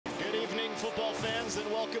football fans, and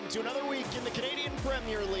welcome to another week in the Canadian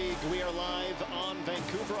Premier League. We are live on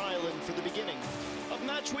Vancouver Island for the beginning of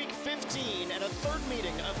match week 15 and a third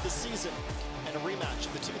meeting of the season and a rematch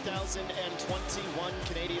of the 2021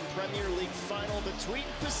 Canadian Premier League final between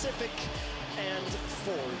Pacific and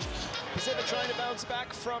Forge. Pacific trying to bounce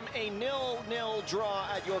back from a 0-0 draw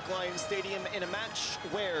at York Lions Stadium in a match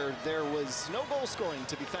where there was no goal scoring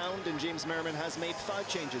to be found, and James Merriman has made 5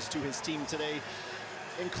 changes to his team today,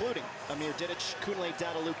 including Amir Didic, Kunle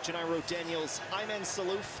Dadaluk, Janairo Daniels, Ayman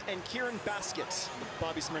Salouf, and Kieran Baskett.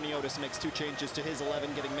 Bobby Smirniotis makes 2 changes to his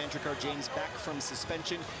 11, getting Mandrakar James back from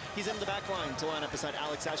suspension. He's in the back line to line up beside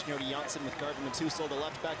Alex Ashnioti-Janssen with Garvin Matuso, the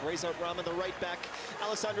left back, Rezart Rahman, the right back.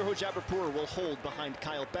 Alessandro Hojabrapur will hold behind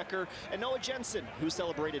Kyle Becker, and Noah Jensen, who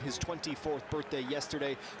celebrated his 24th birthday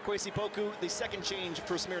yesterday. Kwesi Poku, the second change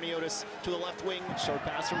for Smirniotis, to the left wing. Short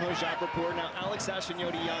pass from Hojabrapur. Now Alex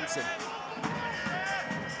Ashnioti-Janssen.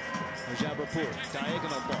 Hojabrapur,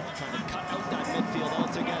 diagonal ball, trying to cut out that midfield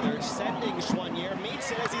altogether. Sending Choinière,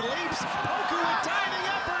 meets it as he leaps. Poku with diving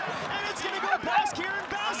effort, and it's going to go past Kieran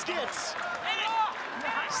Baskett.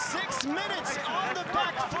 6 minutes on the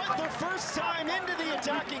back foot, the first time into the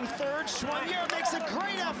attacking third. Choinière makes a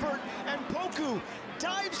great effort, and Poku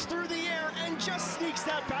dives through the air and just sneaks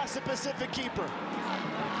that past the Pacific keeper.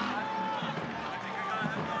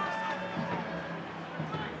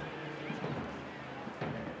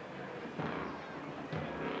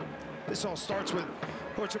 This all starts with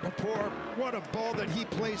Hojabrapur. What a ball that he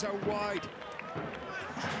plays out wide.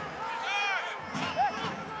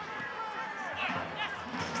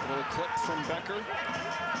 A little clip from Becker.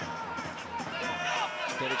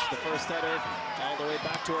 Didic the first header, all the way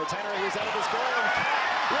back towards Henry, who's out of his goal.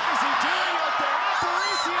 What is he doing out there?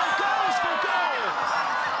 Aparicio goes for goal!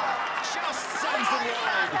 Just sends it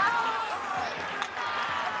wide.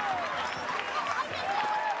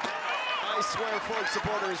 I swear Forge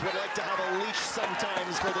supporters would like to have a leash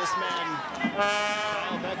sometimes for this man.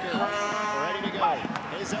 Kyle Becker, ready to go.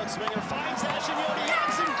 His outswinger finds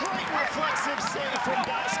Ashnioti-Janssen. Great reflexive save from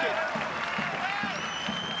Baskett.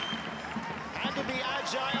 Had to be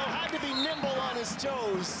agile, had to be nimble on his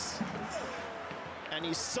toes. And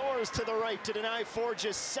he soars to the right to deny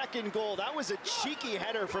Forge's second goal. That was a cheeky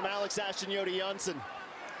header from Alex Ashnioti-Janssen.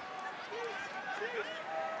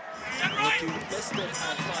 If you missed it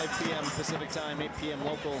at 5 p.m. Pacific time, 8 p.m.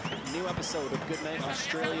 local, new episode of Good Night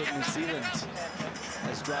Australia, New Zealand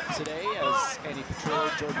has dropped today as Andy Petrillo,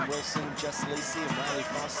 Jordan Wilson, Jess Lacey, and Riley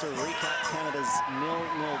Foster recap Canada's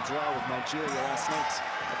 0-0 draw with Nigeria last night,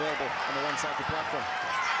 available on the OneSoccer platform.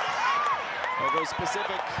 There goes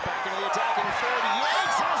Pacific, back into the attacking third.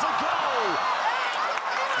 Yates has a go!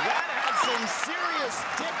 That had some serious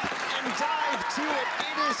dip and dive to it.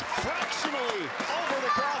 It is fractionally over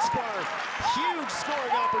the crossbar. Huge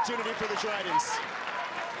scoring opportunity for the Tridents.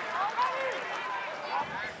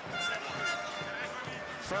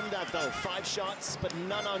 From that though, 5 shots, but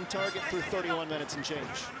none on target through 31 minutes and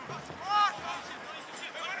change.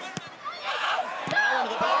 Now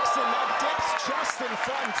into the box, and that dips just in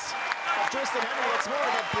front of Tristan Henry. It's more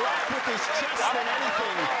of a block with his chest than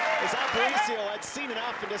anything, as Aparicio had seen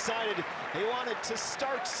enough and decided he wanted to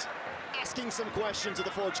start asking some questions of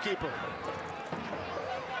the Forge keeper.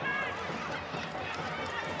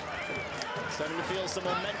 Starting to feel some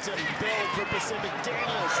momentum build for Pacific.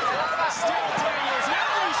 Daniels, still Daniels,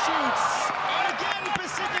 now he shoots! And again,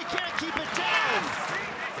 Pacific can't keep it down!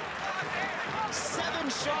 7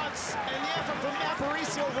 shots, and the effort from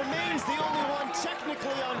Aparicio remains the only one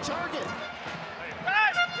technically on target.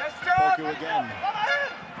 Poku again,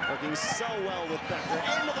 working so well with Becker.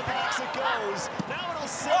 Into the box it goes. Now it'll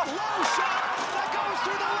sit. Low shot that goes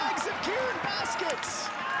through the legs of Kieran Baskett.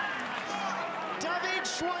 David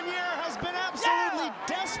Choinière has been absolutely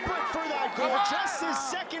desperate for that goal, just his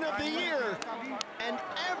second of the year. And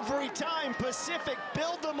every time Pacific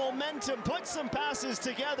build the momentum, put some passes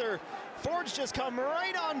together, Forge just come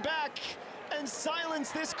right on back and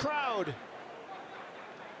silence this crowd.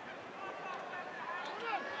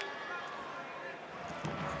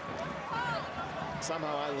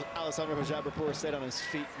 Somehow Alessandro Hojabrapur stayed on his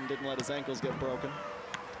feet and didn't let his ankles get broken.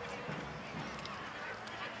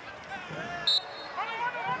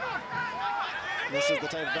 This is the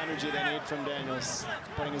type of energy they need from Daniels.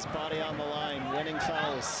 Putting his body on the line, winning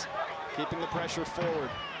fouls, keeping the pressure forward.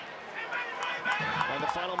 And the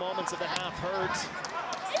final moments of the half hurt.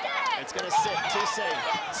 It's going to sit. Toussaint.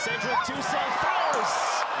 Cedric Toussaint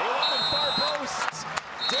fires. He wanted far post.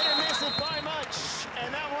 Didn't miss it by much.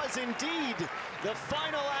 And that was indeed the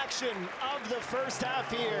final action of the first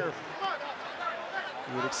half here.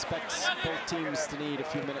 You would expect both teams to need a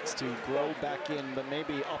few minutes to grow back in, but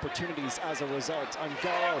maybe opportunities as a result.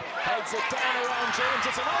 Angaro heads it down around James.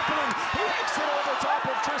 It's an opening. He hits it over top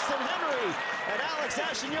of Tristan Henry. And Alex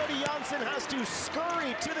Ashinoti-Janssen has to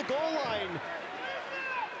scurry to the goal line.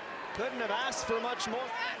 Couldn't have asked for much more.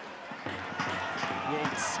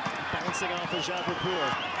 Yates bouncing off of Jabapour.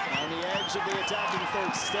 On the edge of the attacking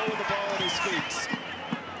third, still with the ball at his feet.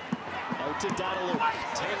 Out to Dadaluk,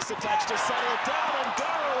 takes a touch to settle it down, and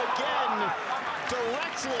Garo again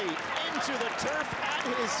directly into the turf at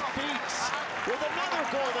his feet with another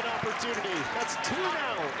golden opportunity. That's 2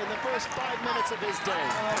 now in the first 5 minutes of his day.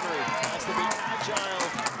 Henry has to be agile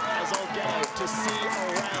as I'll get out to see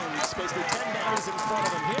around. It's basically 10 bodies in front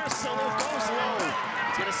of him. Here's Salou, goes low.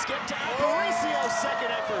 He's gonna skip to Aparicio,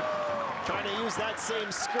 second effort. Trying to use that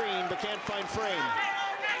same screen, but can't find frame.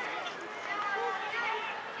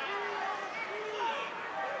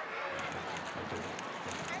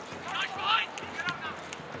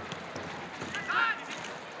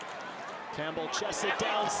 Campbell chests it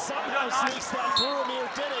down, somehow sneaks that through Amir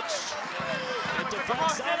Dinic. It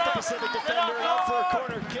deflects off the Pacific defender and out for a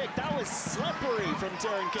corner kick. That was slippery from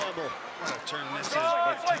Terran Campbell. What a turn this is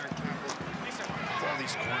by Terran Campbell. With all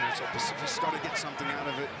these corners, so Pacific's got to get something out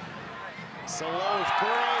of it. Salou,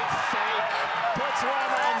 great fake, puts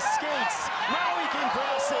one on skates. Now he can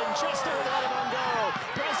cross in just over the head of Angaro.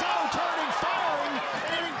 Brazeau turning, firing,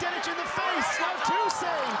 and hitting Dinic in the face. Now 2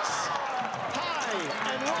 Saints. High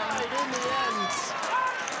and wide in the end.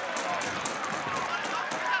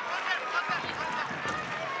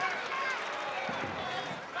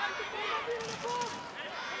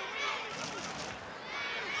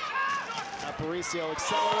 Aparicio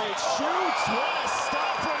accelerates, shoots. What a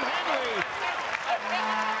stop from Henry.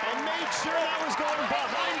 And made sure that was going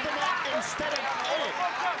behind the net instead of in it.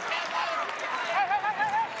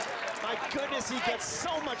 My goodness, he gets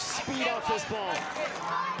so much speed off his ball.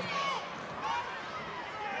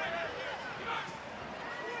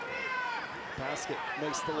 Basket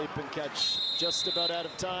makes the leap and catch. Just about out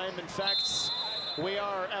of time. In fact, we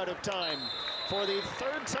are out of time. For the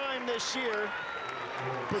 3rd time this year,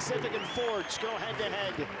 Pacific and Forge go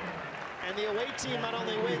head-to-head. And the away team not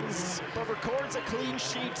only wins, but records a clean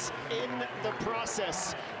sheet in the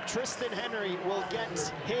process. Tristan Henry will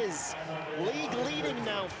get his league-leading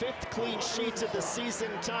now 5th clean sheet of the season,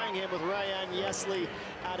 tying him with Ryan Yesley,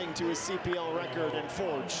 adding to his CPL record. And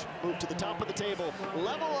Forge move to the top of the table,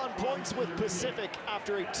 level on points with Pacific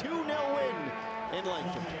after a 2-0 win in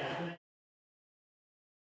Langford.